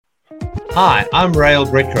Hi, I'm Rael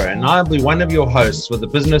Bricker, and I'll be one of your hosts for the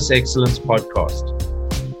Business Excellence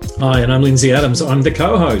Podcast. Hi, and I'm Lindsay Adams. I'm the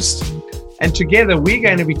co-host. And together we're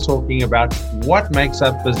going to be talking about what makes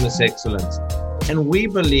up business excellence. And we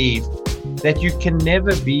believe that you can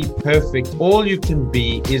never be perfect. All you can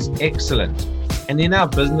be is excellent. And in our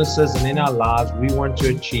businesses and in our lives, we want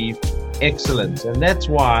to achieve excellence. And that's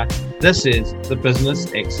why this is the Business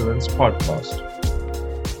Excellence Podcast.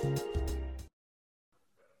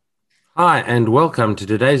 Hi, and welcome to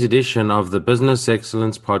today's edition of the Business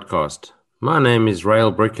Excellence Podcast. My name is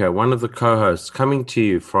Rael Bricker, one of the co-hosts, coming to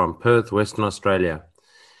you from Perth, Western Australia.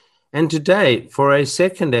 And today, for a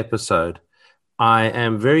second episode, I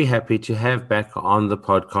am very happy to have back on the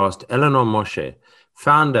podcast Elinor Moshe,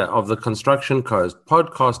 founder of the Construction Coast,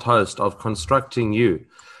 podcast host of Constructing You,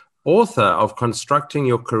 author of Constructing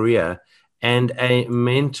Your Career, and a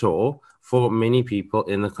mentor for many people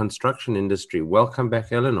in the construction industry. Welcome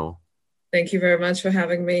back, Elinor. Thank you very much for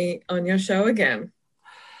having me on your show again.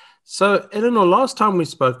 So, Elinor, last time we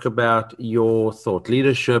spoke about your thought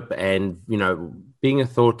leadership and, being a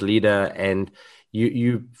thought leader, and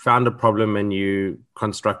you found a problem and you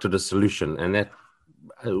constructed a solution. And that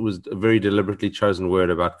was a very deliberately chosen word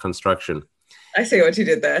about construction. I see what you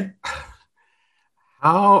did there.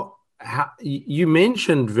 How you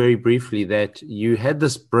mentioned very briefly that you had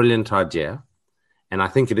this brilliant idea, and I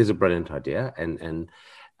think it is a brilliant idea,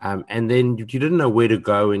 and then you didn't know where to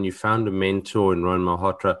go, and you found a mentor in Ron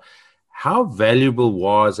Malhotra. How valuable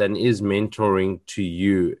was and is mentoring to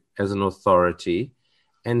you as an authority,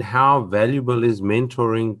 and how valuable is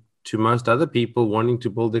mentoring to most other people wanting to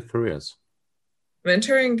build their careers?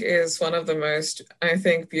 Mentoring is one of the most, I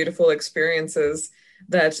think, beautiful experiences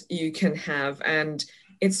that you can have. And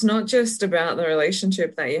it's not just about the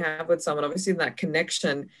relationship that you have with someone. Obviously, that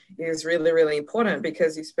connection is really, really important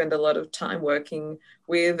because you spend a lot of time working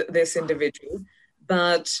with this individual.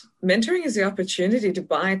 But mentoring is the opportunity to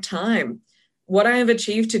buy time. What I have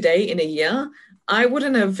achieved today in a year, I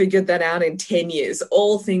wouldn't have figured that out in 10 years,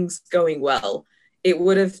 all things going well. It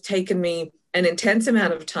would have taken me an intense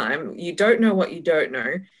amount of time. You don't know what you don't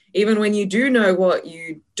know. Even when you do know what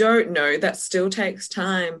you don't know, that still takes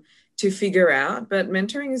time to figure out. But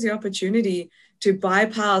mentoring is the opportunity to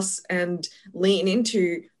bypass and lean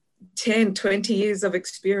into 10, 20 years of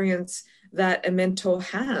experience that a mentor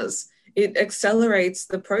has. It accelerates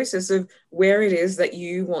the process of where it is that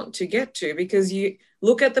you want to get to, because you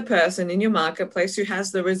look at the person in your marketplace who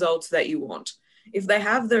has the results that you want. If they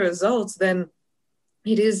have the results, then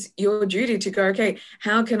it is your duty to go, okay,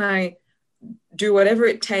 how can I do whatever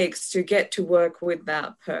it takes to get to work with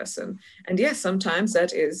that person? And yes, sometimes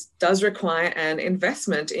that does require an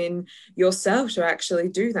investment in yourself to actually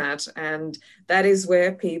do that. And that is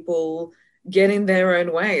where people get in their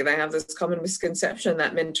own way. They have this common misconception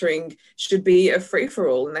that mentoring should be a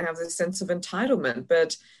free-for-all, and they have this sense of entitlement.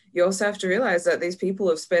 But you also have to realize that these people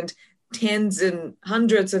have spent tens and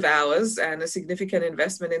hundreds of hours and a significant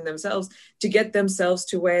investment in themselves to get themselves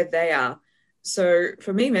to where they are. So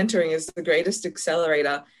for me, mentoring is the greatest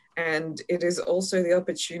accelerator, and it is also the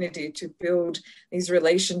opportunity to build these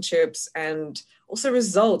relationships and also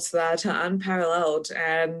results that are unparalleled.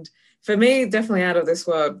 And for me, definitely out of this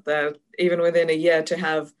world, that even within a year to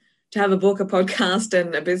have a book, a podcast,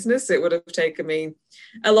 and a business, it would have taken me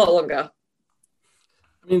a lot longer.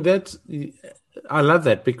 I mean, I love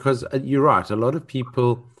that, because you're right. A lot of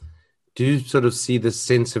people do sort of see this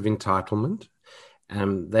sense of entitlement.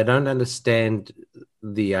 They don't understand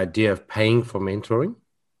the idea of paying for mentoring.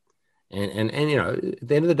 And at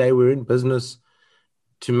the end of the day, we're in business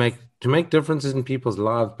to make differences in people's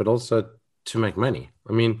lives, but also to make money.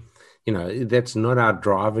 I mean, that's not our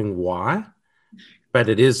driving why, but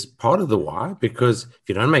it is part of the why, because if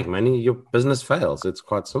you don't make money, your business fails. It's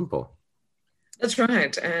quite simple. That's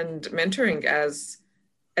right. And mentoring as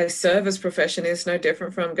a service profession is no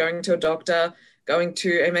different from going to a doctor, going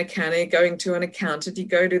to a mechanic, going to an accountant. You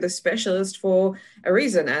go to the specialist for a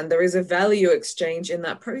reason, and there is a value exchange in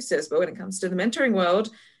that process. But when it comes to the mentoring world,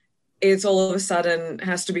 it's all of a sudden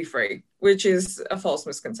has to be free, which is a false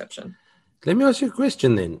misconception. Let me ask you a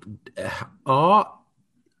question then. Are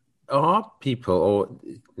people, or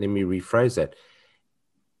let me rephrase that,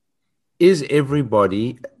 is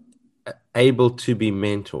everybody able to be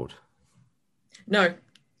mentored? No.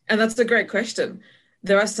 And that's a great question.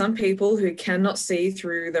 There are some people who cannot see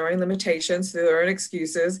through their own limitations, through their own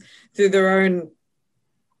excuses, through their own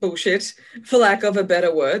bullshit, for lack of a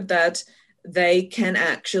better word, that they can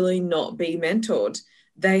actually not be mentored.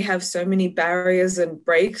 They have so many barriers and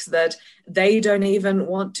breaks that they don't even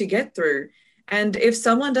want to get through. And if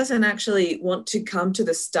someone doesn't actually want to come to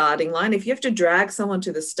the starting line, if you have to drag someone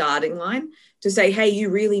to the starting line to say, hey, you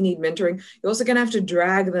really need mentoring, you're also going to have to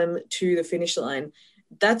drag them to the finish line.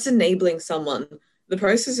 That's enabling someone. The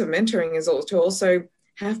process of mentoring is to also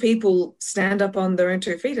have people stand up on their own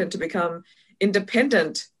 2 feet and to become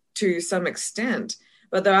independent to some extent.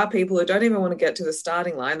 But there are people who don't even want to get to the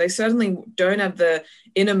starting line. They certainly don't have the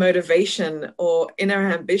inner motivation or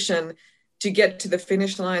inner ambition to get to the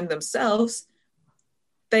finish line themselves.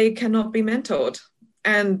 They cannot be mentored.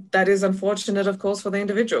 And that is unfortunate, of course, for the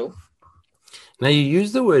individual. Now, you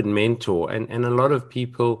use the word mentor, and a lot of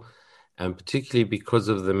people, particularly because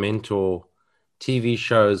of the mentor TV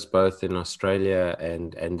shows, both in Australia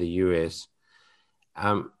and the US,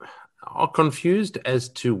 are confused as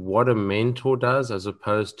to what a mentor does as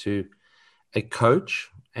opposed to a coach.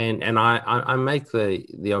 And I make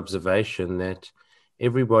the observation that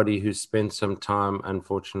everybody who's spent some time,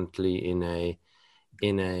 unfortunately,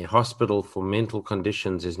 in a hospital for mental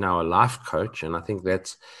conditions is now a life coach. And I think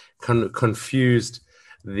that's confused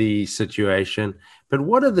the situation. But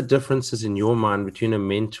what are the differences in your mind between a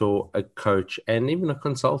mentor, a coach, and even a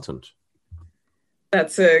consultant?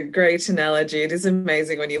 That's a great analogy. It is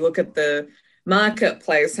amazing when you look at the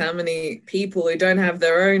marketplace, how many people who don't have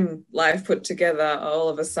their own life put together are all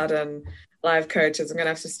of a sudden life coaches. I'm going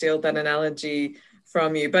to have to steal that analogy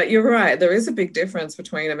from you. But you're right. There is a big difference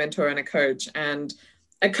between a mentor and a coach. And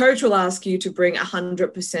a coach will ask you to bring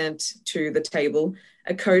 100% to the table.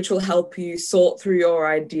 A coach will help you sort through your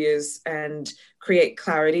ideas and create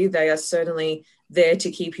clarity. They are certainly there to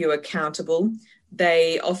keep you accountable.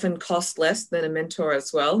 They often cost less than a mentor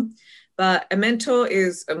as well. But a mentor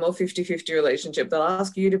is a more 50-50 relationship. They'll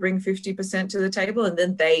ask you to bring 50% to the table, and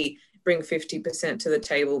then they bring 50% to the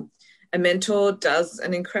table. A mentor does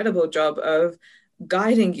an incredible job of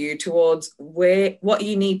guiding you towards what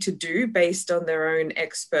you need to do based on their own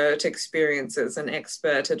expert experiences and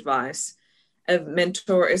expert advice. A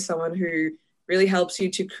mentor is someone who really helps you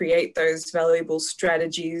to create those valuable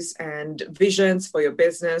strategies and visions for your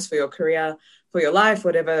business, for your career, for your life,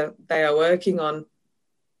 whatever they are working on.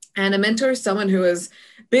 And a mentor is someone who has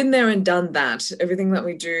been there and done that. Everything that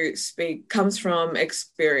we do comes from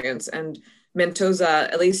experience, and mentors are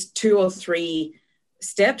at least 2 or 3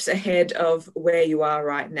 steps ahead of where you are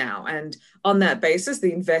right now. And on that basis,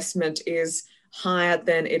 the investment is higher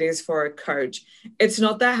than it is for a coach. It's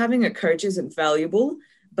not that having a coach isn't valuable,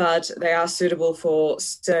 but they are suitable for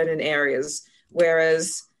certain areas.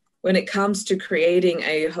 Whereas when it comes to creating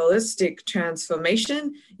a holistic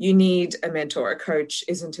transformation, you need a mentor. A coach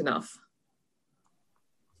isn't enough.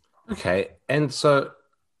 Okay. And so,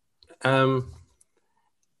 and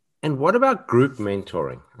what about group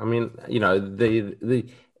mentoring? I mean,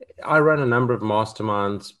 I run a number of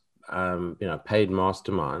masterminds, paid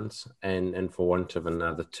masterminds, and for want of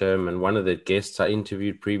another term. And one of the guests I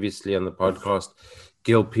interviewed previously on the podcast,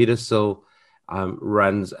 Gil Petersil,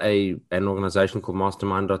 runs an organization called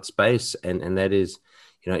Mastermind.space, and that is,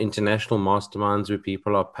 international masterminds where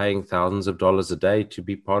people are paying thousands of dollars a day to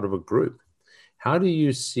be part of a group. How do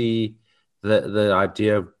you see the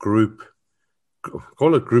idea of group,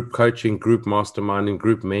 call it group coaching, group masterminding,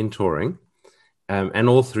 group mentoring, and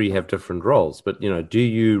all three have different roles, but, do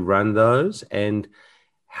you run those, and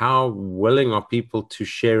how willing are people to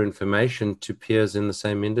share information to peers in the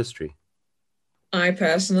same industry? I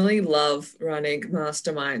personally love running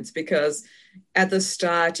masterminds because at the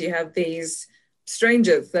start you have these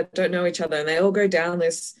strangers that don't know each other, and they all go down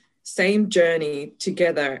this same journey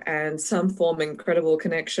together, and some form incredible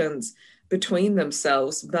connections between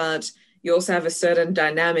themselves. But you also have a certain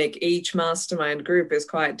dynamic. Each mastermind group is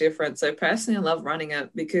quite different. So personally, I love running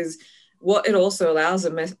it because what it also allows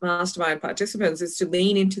the mastermind participants is to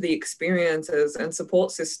lean into the experiences and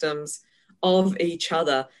support systems of each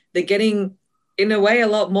other. They're getting, in a way, a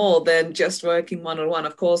lot more than just working one-on-one.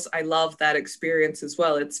 Of course, I love that experience as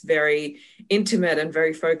well. It's very intimate and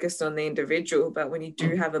very focused on the individual. But when you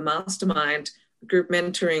do have a mastermind group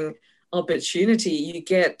mentoring opportunity, you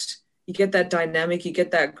get that dynamic, you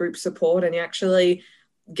get that group support, and you actually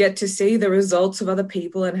get to see the results of other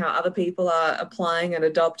people and how other people are applying and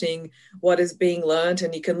adopting what is being learned.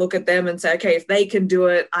 And you can look at them and say, okay, if they can do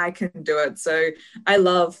it, I can do it. So I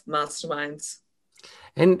love masterminds.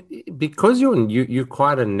 And because you're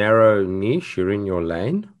quite a narrow niche, you're in your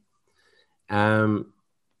lane. Are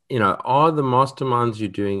the masterminds you're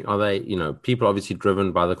doing, are they, people obviously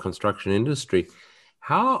driven by the construction industry?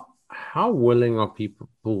 How willing are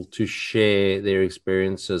people to share their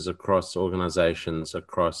experiences across organizations,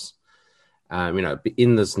 across,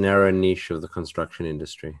 in this narrow niche of the construction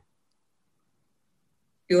industry?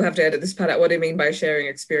 you'll have to edit this part out. What do you mean by sharing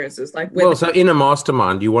experiences? Like Well, so in a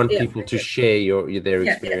mastermind, you want yeah, people to share their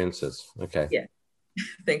yeah, experiences. Okay. yeah.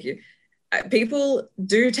 Thank you. People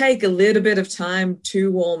do take a little bit of time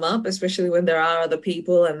to warm up, especially when there are other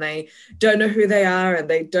people and they don't know who they are and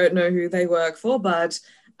they don't know who they work for. But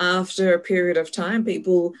after a period of time,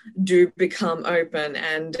 people do become open.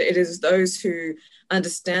 And it is those who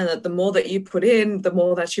understand that the more that you put in, the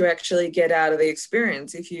more that you actually get out of the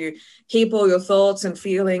experience. If you keep all your thoughts and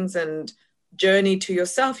feelings and journey to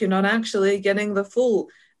yourself, you're not actually getting the full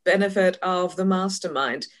benefit of the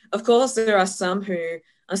mastermind. Of course, there are some who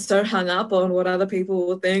are so hung up on what other people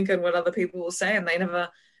will think and what other people will say, and they never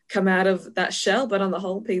come out of that shell. But on the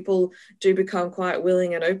whole, people do become quite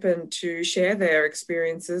willing and open to share their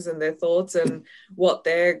experiences and their thoughts and what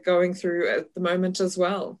they're going through at the moment as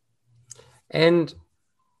well. And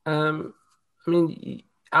I mean,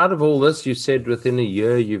 out of all this, you said within a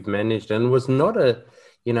year you've managed, and it was not a,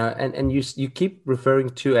 and you keep referring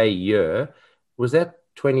to a year. Was that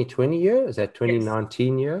 2020 year? Is that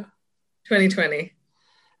 2019 year? 2020.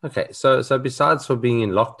 Okay, so besides for being in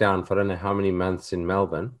lockdown for I don't know how many months in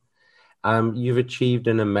Melbourne, you've achieved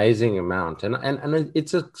an amazing amount, and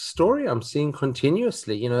it's a story I'm seeing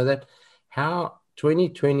continuously. That how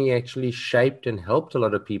 2020 actually shaped and helped a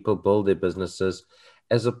lot of people build their businesses,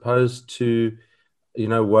 as opposed to,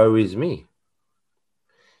 woe is me.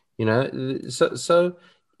 So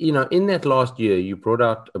in that last year, you brought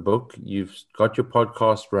out a book, you've got your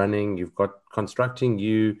podcast running, you've got Constructing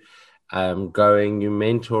You going, you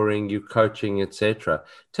mentoring, you coaching, etc.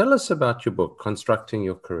 Tell us about your book, Constructing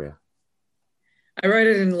Your Career. I wrote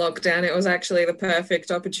it in lockdown. It was actually the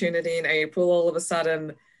perfect opportunity in April. All of a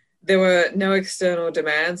sudden, there were no external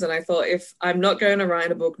demands. And I thought, if I'm not going to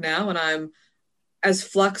write a book now and I'm as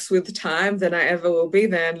flux with time than I ever will be,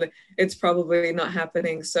 then it's probably not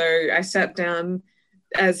happening. So I sat down,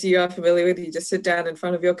 as you are familiar with, you just sit down in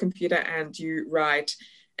front of your computer and you write.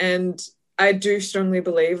 And I do strongly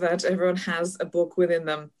believe that everyone has a book within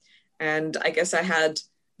them. And I guess I had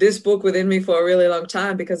this book within me for a really long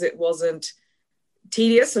time because it wasn't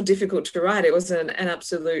tedious or difficult to write. It was an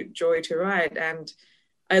absolute joy to write. And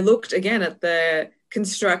I looked again at the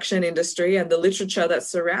construction industry and the literature that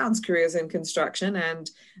surrounds careers in construction, and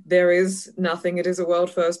there is nothing. It is a world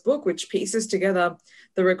first book which pieces together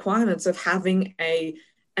the requirements of having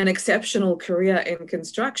an exceptional career in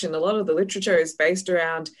construction. A lot of the literature is based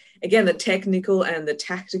around, again, the technical and the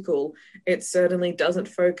tactical. It certainly doesn't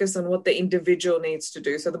focus on what the individual needs to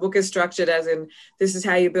do. So the book is structured as in, this is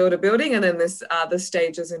how you build a building, and then this are the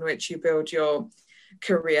stages in which you build your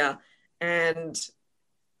career. And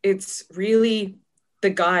it's really the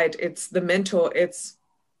guide, it's the mentor, it's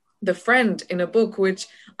the friend in a book, which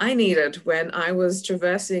I needed when I was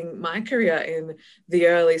traversing my career in the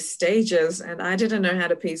early stages, and I didn't know how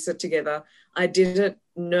to piece it together. I didn't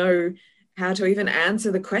know how to even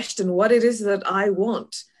answer the question, what it is that I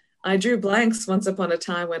want. I drew blanks once upon a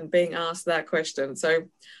time when being asked that question. So,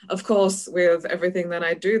 of course, with everything that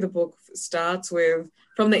I do, the book starts with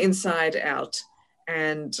from the inside out,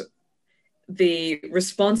 and the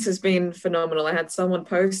response has been phenomenal. I had someone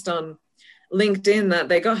post on LinkedIn that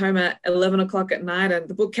they got home at 11 o'clock at night and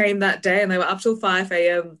the book came that day and they were up till 5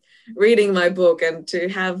 a.m. reading my book. And to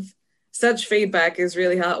have such feedback is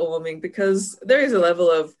really heartwarming, because there is a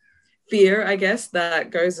level of fear, I guess,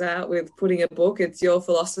 that goes out with putting a book. It's your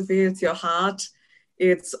philosophy, it's your heart,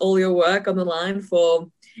 it's all your work on the line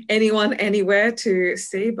for anyone, anywhere to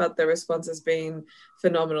see. But the response has been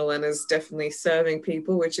phenomenal and is definitely serving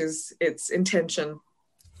people, which is its intention.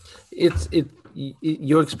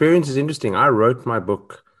 Your experience is interesting. I wrote my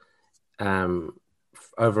book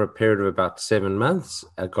over a period of about 7 months.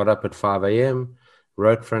 I got up at 5 a.m.,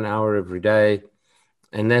 wrote for an hour every day.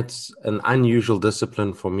 And that's an unusual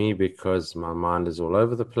discipline for me because my mind is all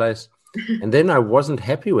over the place. And then I wasn't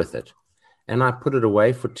happy with it. And I put it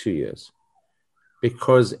away for 2 years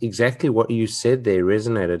because exactly what you said there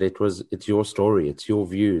resonated. It's your story, it's your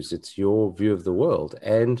views, it's your view of the world.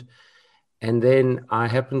 And then I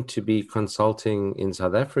happened to be consulting in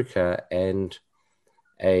South Africa, and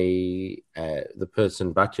the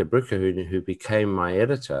person, Batya Bricker, who became my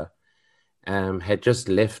editor, had just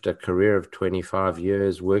left a career of 25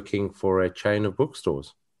 years working for a chain of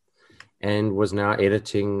bookstores and was now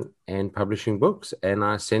editing and publishing books. And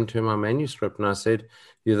I sent her my manuscript and I said,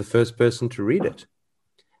 "You're the first person to read it."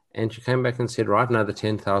 And she came back and said, "Write another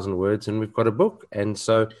 10,000 words and we've got a book." And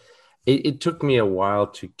so it took me a while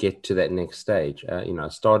to get to that next stage. I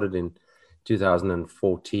started in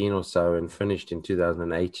 2014 or so and finished in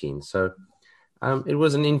 2018. So it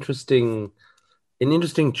was an interesting an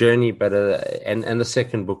interesting journey, but and the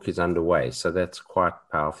second book is underway, so that's quite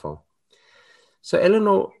powerful. So,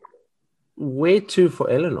 Elinor, where to for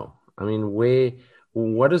Elinor? I mean,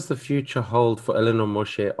 what does the future hold for Elinor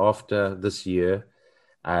Moshe after this year?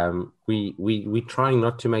 We're trying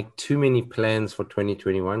not to make too many plans for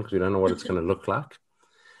 2021 because we don't know what it's going to look like.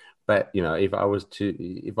 But if I was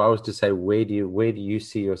to say, where do you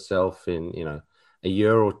see yourself in a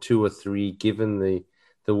year or two or three, given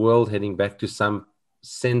the world heading back to some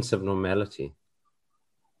sense of normality?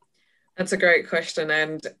 That's a great question.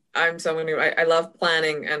 And I'm someone who I love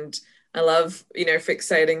planning, and I love,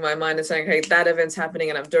 fixating my mind and saying, hey, that event's happening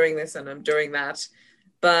and I'm doing this and I'm doing that.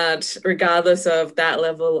 But regardless of that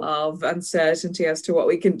level of uncertainty as to what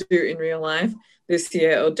we can do in real life, this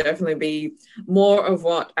year it'll definitely be more of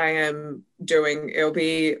what I am doing. It'll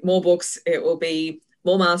be more books, it will be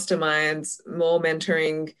more masterminds, more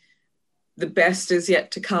mentoring. The best is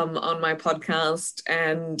yet to come on my podcast.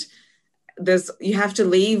 And you have to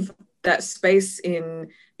leave that space in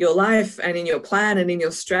your life and in your plan and in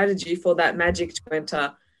your strategy for that magic to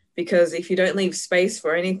enter. Because if you don't leave space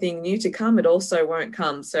for anything new to come, it also won't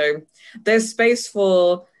come. So there's space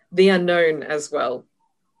for the unknown as well.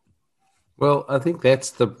 Well, I think that's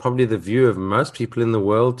probably the view of most people in the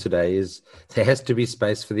world today, is there has to be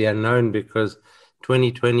space for the unknown, because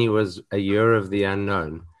 2020 was a year of the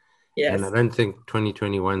unknown. Yes. And I don't think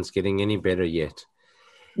 2021 is getting any better yet.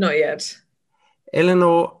 Not yet.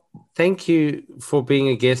 Elinor, thank you for being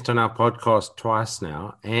a guest on our podcast twice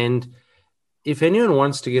now. And if anyone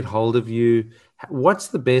wants to get hold of you, what's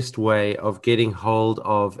the best way of getting hold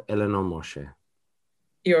of Elinor Moshe?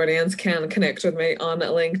 Your audience can connect with me on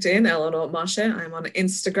LinkedIn, Elinor Moshe. I'm on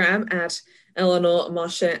Instagram at Elinor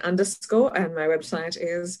Moshe _ and my website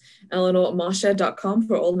is elinormoshe.com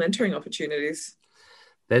for all mentoring opportunities.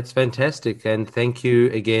 That's fantastic. And thank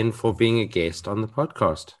you again for being a guest on the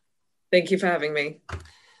podcast. Thank you for having me.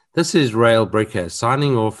 This is Rael Bricker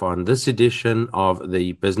signing off on this edition of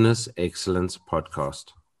the Business Excellence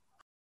Podcast.